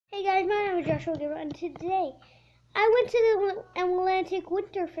Hey guys, my name is Joshua Gamer, and today I went to the Atlantic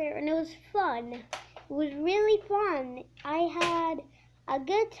Winter Fair and it was fun. It was really fun. I had a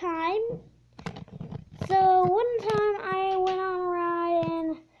good time. So one time I went on a ride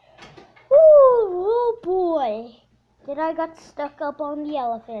and oh boy, did I got stuck up on the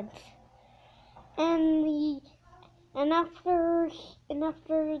elephant. And after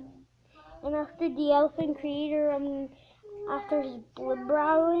the elephant creator after his blood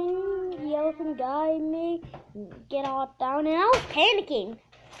browing, the elephant guy may get all down, and I was panicking.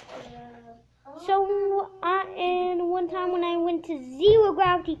 So, and one time when I went to zero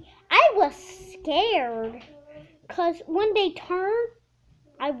gravity, I was scared. Cause when they turned,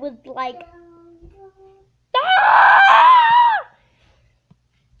 I was like, ah!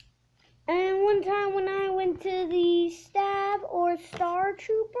 And one time when I went to the Stab or Star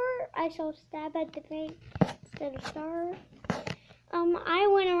Trooper, I saw Stab at the face instead of Star. I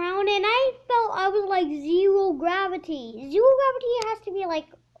went around and I felt I was like zero gravity. Zero gravity has to be like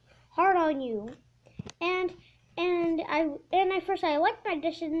hard on you. And first I liked my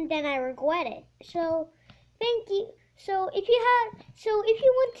decision, then I regret it. So thank you. So if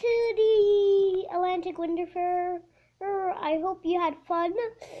you went to the Atlantic Winter Fair, I hope you had fun.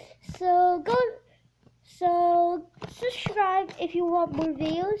 So subscribe if you want more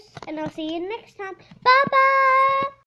videos, and I'll see you next time. Bye bye.